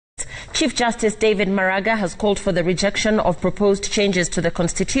Chief Justice David Maraga has called for the rejection of proposed changes to the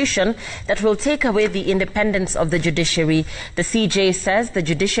Constitution that will take away the independence of the judiciary. The CJ says the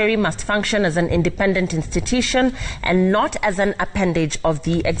judiciary must function as an independent institution and not as an appendage of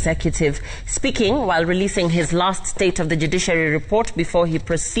the executive. Speaking while releasing his last State of the Judiciary report before he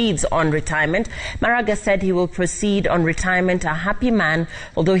proceeds on retirement, Maraga said he will proceed on retirement a happy man,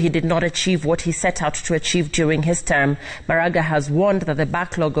 although he did not achieve what he set out to achieve during his term. Maraga has warned that the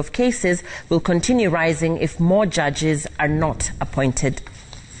backlog of cases will continue rising if more judges are not appointed.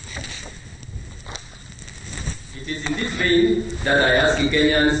 It is in this vein that I ask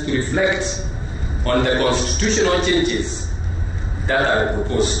Kenyans to reflect on the constitutional changes that are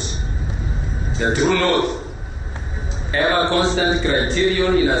proposed. The true north, ever constant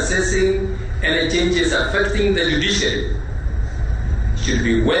criterion in assessing any changes affecting the judiciary should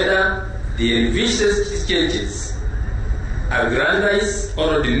be whether the envisaged changes aggrandize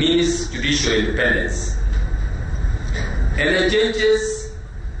or diminish judicial independence. Any changes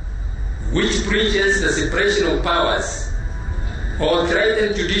which breaches the separation of powers or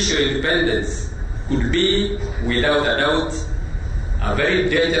threaten judicial independence could be, without a doubt, a very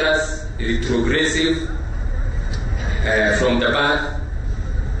dangerous retrogressive from the path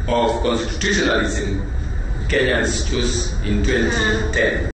of constitutionalism Kenyans chose in 2010.